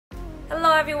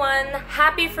Hello everyone,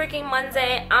 happy freaking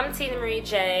Monday. I'm Tina Marie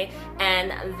J,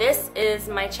 and this is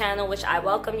my channel which I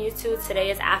welcome you to.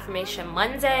 Today is Affirmation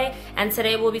Monday, and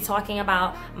today we'll be talking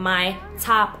about my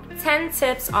top 10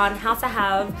 tips on how to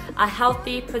have a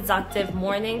healthy, productive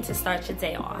morning to start your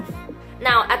day off.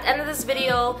 Now, at the end of this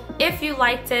video, if you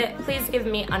liked it, please give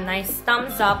me a nice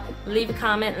thumbs up, leave a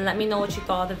comment, and let me know what you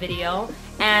thought of the video.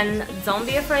 And don't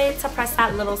be afraid to press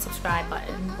that little subscribe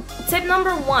button. Tip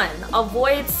number 1,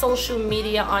 avoid social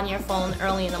media on your phone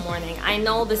early in the morning. I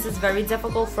know this is very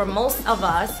difficult for most of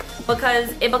us because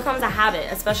it becomes a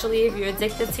habit, especially if you're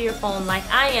addicted to your phone like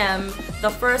I am. The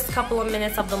first couple of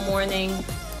minutes of the morning,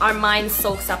 our mind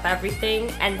soaks up everything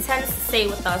and tends to stay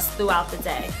with us throughout the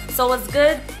day. So it's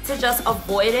good to just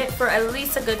avoid it for at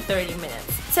least a good 30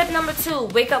 minutes. Tip number 2,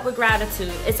 wake up with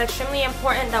gratitude. It's extremely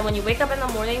important that when you wake up in the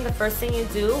morning, the first thing you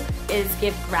do is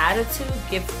give gratitude,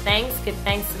 give thanks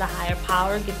to the higher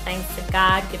power, give thanks to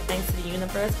God, give thanks to the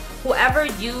universe, whoever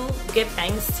you give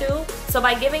thanks to. So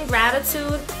by giving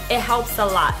gratitude, it helps a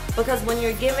lot, because when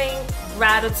you're giving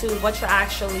gratitude, what you're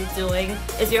actually doing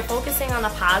is you're focusing on the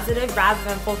positive rather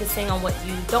than focusing on what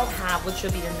you don't have, which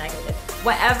would be the negative.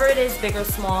 Whatever it is, big or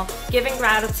small, giving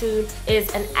gratitude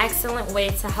is an excellent way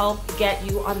to help get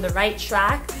you on the right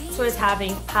track towards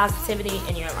having positivity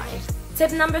in your life.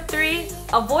 Tip number 3,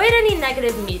 avoid any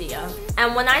negative media.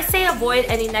 And when I say avoid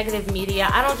any negative media,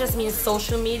 I don't just mean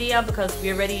social media, because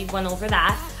we already went over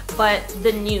that, but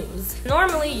the news.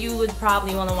 Normally you would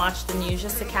probably want to watch the news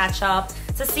just to catch up,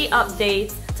 to see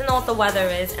updates, to know what the weather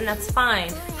is, and that's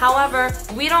fine. However,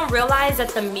 we don't realize that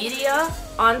the media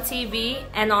on TV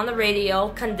and on the radio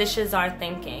conditions our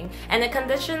thinking. And it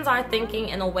conditions our thinking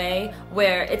in a way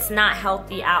where it's not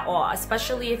healthy at all,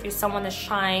 especially if you're someone that's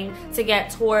trying to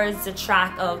get towards the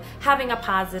track of having a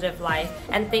positive life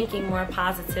and thinking more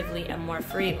positively and more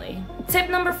freely. Tip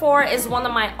number 4 is one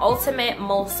of my ultimate,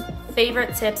 most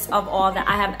favorite tips of all that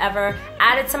I have ever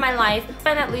added to my life.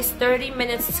 Spend at least 30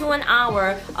 minutes to an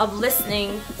hour of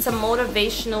listening to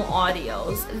motivational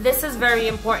audios. This is very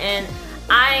important.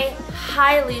 I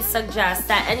highly suggest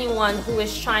that anyone who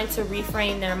is trying to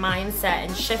reframe their mindset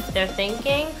and shift their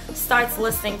thinking starts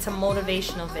listening to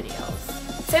motivational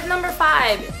videos. Tip number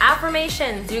 5,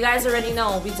 affirmations. You guys already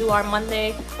know we do our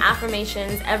Monday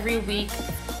affirmations every week.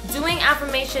 Doing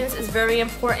affirmations is very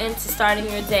important to starting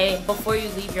your day before you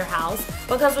leave your house,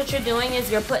 because what you're doing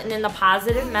is you're putting in the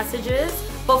positive messages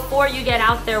before you get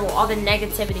out there where all the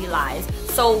negativity lies.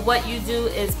 So what you do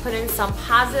is put in some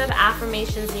positive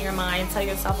affirmations in your mind. Tell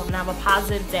yourself, I'm gonna have a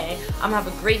positive day. I'm gonna have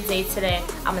a great day today.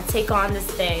 I'm gonna take on this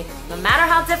day. No matter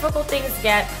how difficult things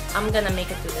get, I'm gonna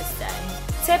make it through this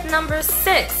day. Tip number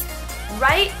 6,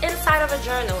 write inside of a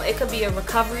journal. It could be a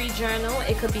recovery journal,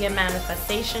 it could be a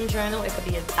manifestation journal, it could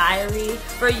be a diary.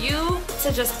 For you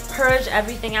to just purge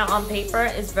everything out on paper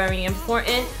is very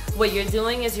important. What you're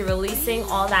doing is you're releasing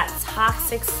all that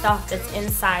toxic stuff that's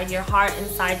inside your heart,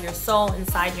 inside your soul,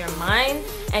 inside your mind,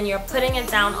 and you're putting it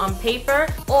down on paper.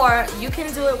 Or you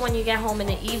can do it when you get home in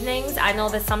the evenings. I know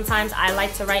that sometimes I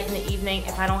like to write in the evening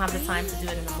if I don't have the time to do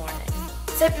it in the morning.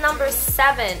 Tip number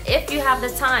 7, if you have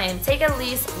the time, take at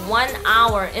least 1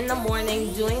 hour in the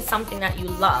morning doing something that you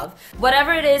love.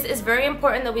 Whatever it is, it's very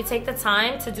important that we take the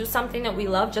time to do something that we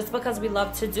love just because we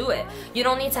love to do it. You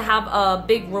don't need to have a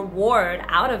big reward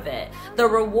out of it. The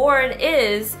reward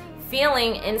is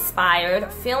feeling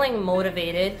inspired, feeling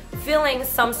motivated, feeling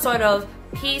some sort of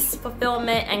peace,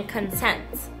 fulfillment, and content.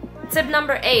 Tip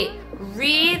number 8,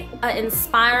 read an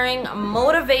inspiring,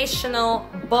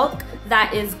 motivational book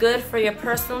that is good for your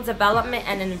personal development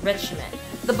and enrichment.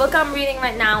 The book I'm reading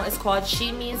right now is called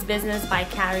She Means Business by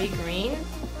Carrie Green.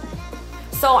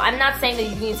 So I'm not saying that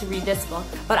you need to read this book,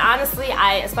 but honestly,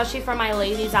 especially for my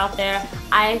ladies out there,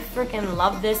 I freaking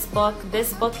love this book.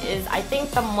 This book is, I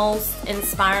think, the most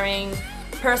inspiring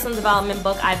personal development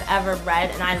book I've ever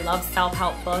read, and I love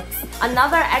self-help books.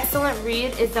 Another excellent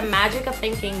read is The Magic of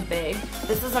Thinking Big.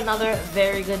 This is another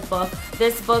very good book.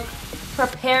 This book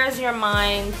prepares your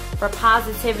mind for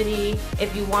positivity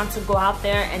if you want to go out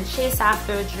there and chase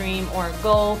after a dream or a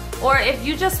goal, or if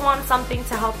you just want something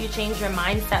to help you change your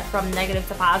mindset from negative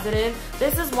to positive.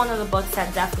 This is one of the books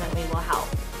that definitely will help.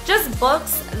 Just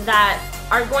books that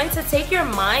are going to take your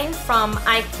mind from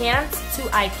I can't to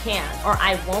I can, or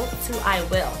I won't to I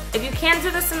will. If you can't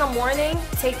do this in the morning,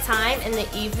 take time in the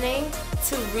evening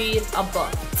to read a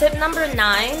book. Tip number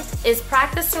 9 is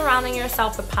practice surrounding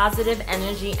yourself with positive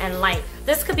energy and light.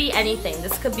 This could be anything.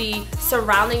 This could be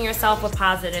surrounding yourself with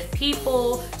positive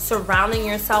people, surrounding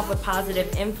yourself with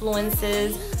positive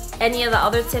influences, any of the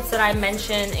other tips that I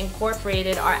mentioned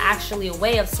incorporated are actually a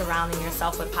way of surrounding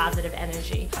yourself with positive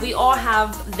energy. We all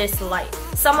have this light.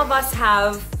 Some of us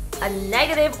have a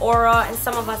negative aura and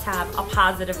some of us have a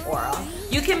positive aura.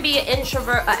 You can be an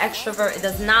introvert, an extrovert, it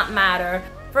does not matter.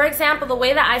 For example, the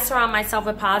way that I surround myself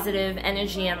with positive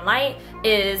energy and light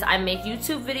is I make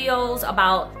YouTube videos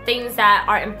about things that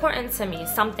are important to me,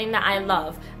 something that I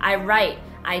love. I write,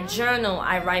 I journal,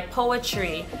 I write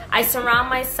poetry. I surround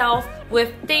myself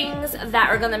with things that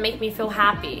are gonna make me feel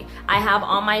happy. I have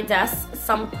on my desk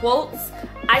some quotes.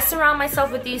 I surround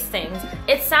myself with these things.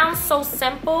 It sounds so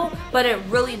simple, but it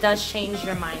really does change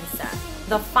your mindset.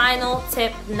 The final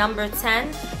tip, number 10,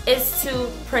 is to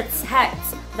protect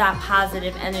that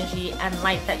positive energy and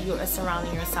light that you are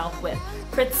surrounding yourself with.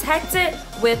 Protect it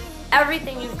with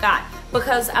everything you've got,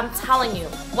 because I'm telling you,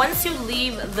 once you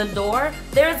leave the door,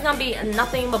 there's gonna be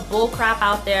nothing but bull crap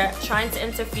out there trying to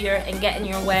interfere and get in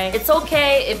your way. It's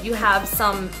okay if you have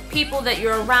some people that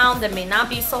you're around that may not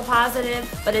be so positive,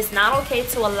 but it's not okay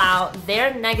to allow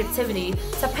their negativity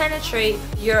to penetrate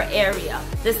your area.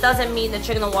 This doesn't mean that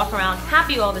you're gonna walk around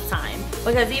happy all the time,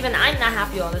 because even I'm not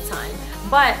happy all the time.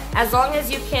 But as long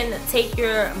as you can take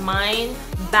your mind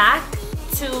back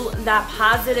to that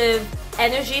positive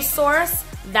energy source,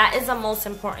 that is the most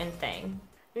important thing.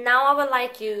 Now I would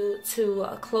like you to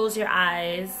close your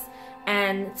eyes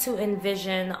and to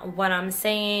envision what I'm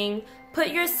saying. Put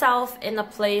yourself in a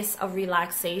place of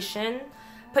relaxation.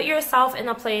 Put yourself in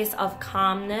a place of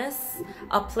calmness,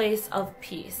 a place of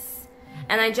peace.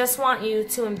 And I just want you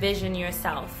to envision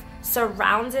yourself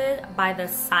surrounded by the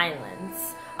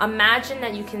silence. Imagine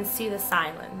that you can see the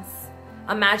silence.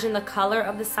 Imagine the color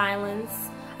of the silence.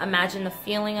 Imagine the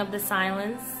feeling of the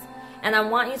silence. And I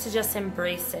want you to just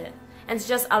embrace it and to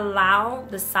just allow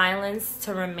the silence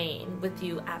to remain with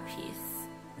you at peace.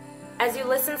 As you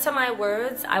listen to my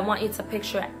words, I want you to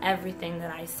picture everything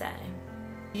that I say.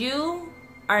 You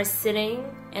are sitting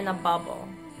in a bubble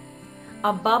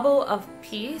of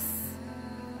peace,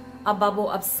 a bubble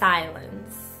of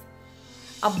silence,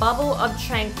 a bubble of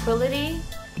tranquility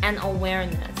and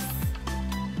awareness.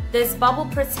 This bubble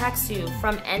protects you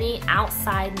from any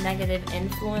outside negative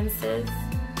influences,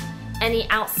 any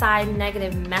outside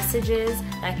negative messages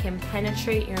that can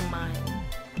penetrate your mind.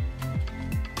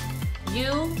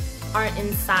 You are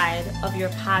inside of your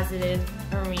positive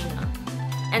arena.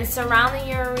 And surrounding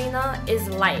your arena is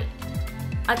light.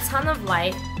 A ton of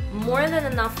light, more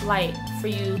than enough light for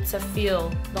you to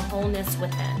feel the wholeness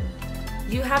within.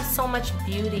 You have so much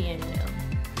beauty in you.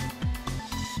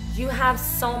 You have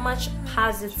so much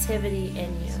positivity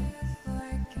in you.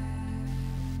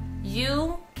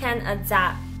 You can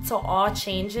adapt to all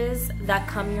changes that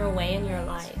come your way in your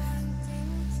life.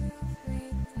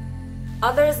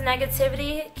 Others'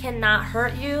 negativity cannot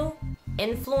hurt you,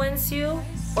 influence you,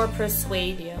 or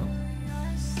persuade you.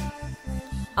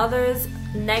 Others'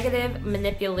 negative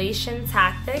manipulation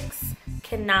tactics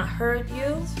cannot hurt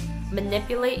you,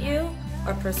 manipulate you,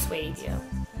 or persuade you.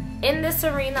 In this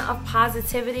arena of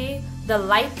positivity, the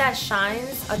light that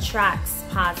shines attracts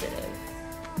positive.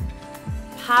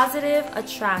 Positive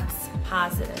attracts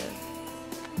positive.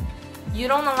 You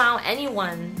don't allow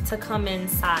anyone to come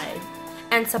inside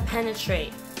and to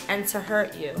penetrate and to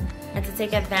hurt you and to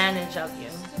take advantage of you,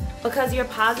 because your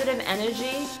positive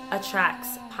energy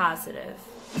attracts positive.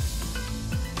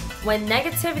 When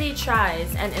negativity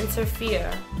tries and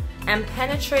interfere and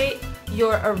penetrate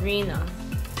your arena,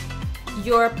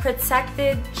 your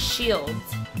protected shield,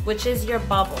 which is your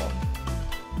bubble,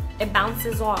 it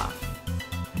bounces off.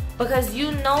 Because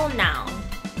you know now,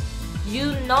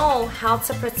 you know how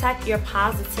to protect your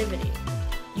positivity.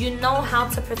 You know how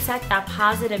to protect that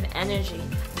positive energy,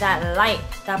 that light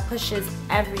that pushes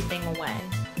everything away.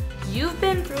 You've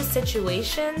been through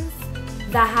situations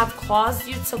that have caused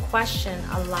you to question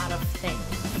a lot of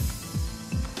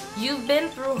things. You've been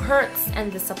through hurts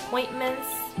and disappointments,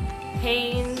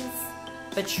 pains,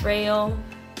 betrayal,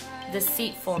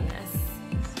 deceitfulness.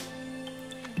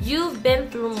 You've been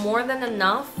through more than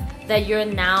enough that you're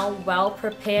now well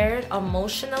prepared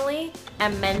emotionally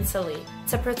and mentally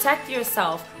to protect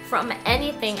yourself from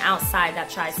anything outside that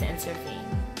tries to intervene.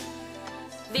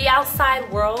 The outside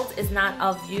world is not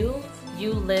of you,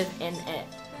 you live in it.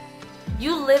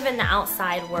 You live in the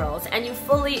outside world and you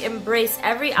fully embrace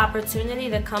every opportunity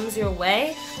that comes your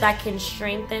way that can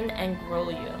strengthen and grow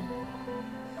you.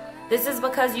 This is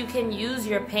because you can use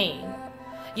your pain.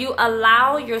 You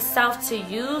allow yourself to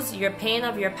use your pain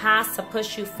of your past to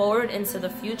push you forward into the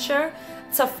future,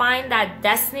 to find that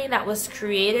destiny that was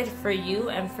created for you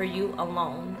and for you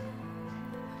alone.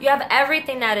 You have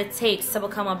everything that it takes to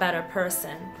become a better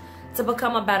person, to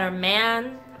become a better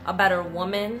man, a better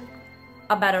woman,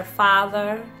 a better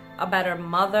father, a better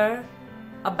mother,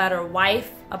 a better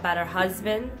wife, a better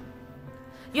husband.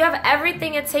 You have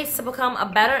everything it takes to become a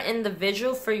better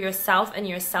individual for yourself and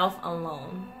yourself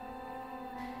alone.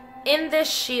 In this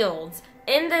shield,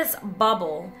 in this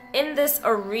bubble, in this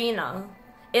arena,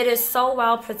 it is so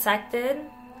well protected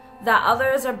that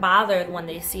others are bothered when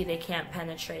they see they can't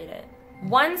penetrate it.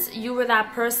 Once you were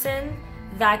that person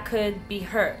that could be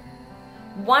hurt.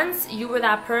 Once you were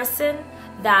that person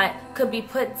that could be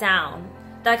put down,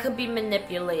 that could be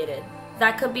manipulated,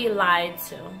 that could be lied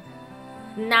to.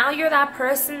 Now you're that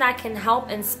person that can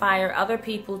help inspire other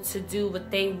people to do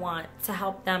what they want to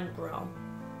help them grow.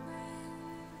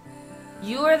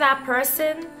 You are that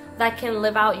person that can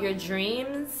live out your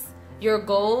dreams, your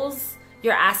goals,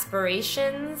 your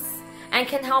aspirations, and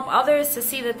can help others to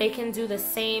see that they can do the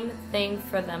same thing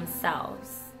for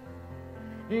themselves.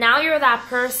 Now you're that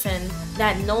person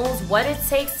that knows what it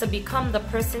takes to become the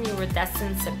person you were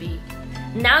destined to be.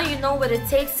 Now you know what it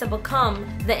takes to become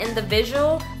the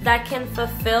individual that can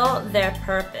fulfill their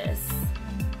purpose.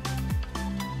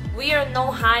 We are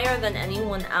no higher than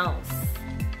anyone else.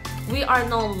 We are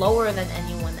no lower than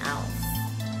anyone else.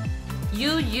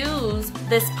 You use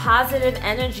this positive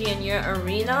energy in your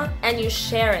arena and you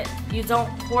share it. You don't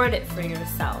hoard it for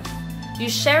yourself. You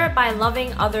share it by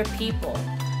loving other people,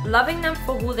 loving them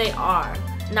for who they are,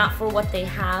 not for what they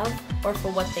have or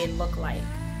for what they look like.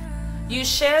 You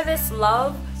share this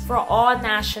love for all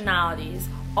nationalities,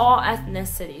 all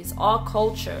ethnicities, all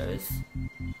cultures,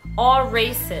 all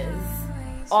races,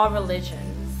 all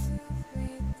religions.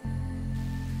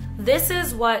 This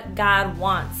is what God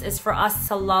wants, is for us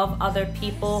to love other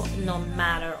people no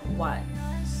matter what.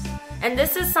 And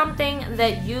this is something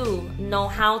that you know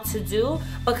how to do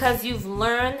because you've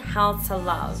learned how to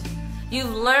love.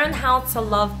 You've learned how to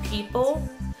love people,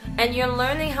 and you're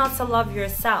learning how to love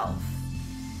yourself.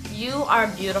 You are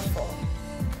beautiful.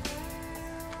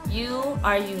 You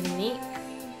are unique.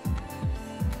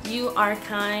 You are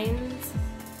kind.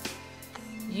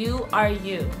 You are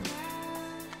you.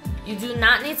 You do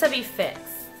not need to be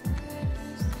fixed.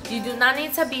 You do not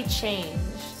need to be changed.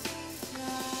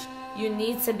 You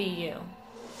need to be you.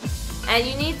 And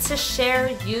you need to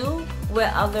share you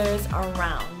with others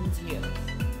around you.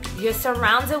 You're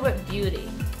surrounded with beauty.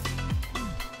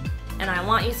 And I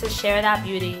want you to share that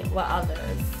beauty with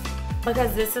others.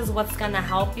 Because this is what's going to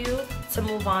help you to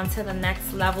move on to the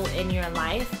next level in your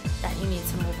life that you need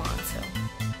to move on to.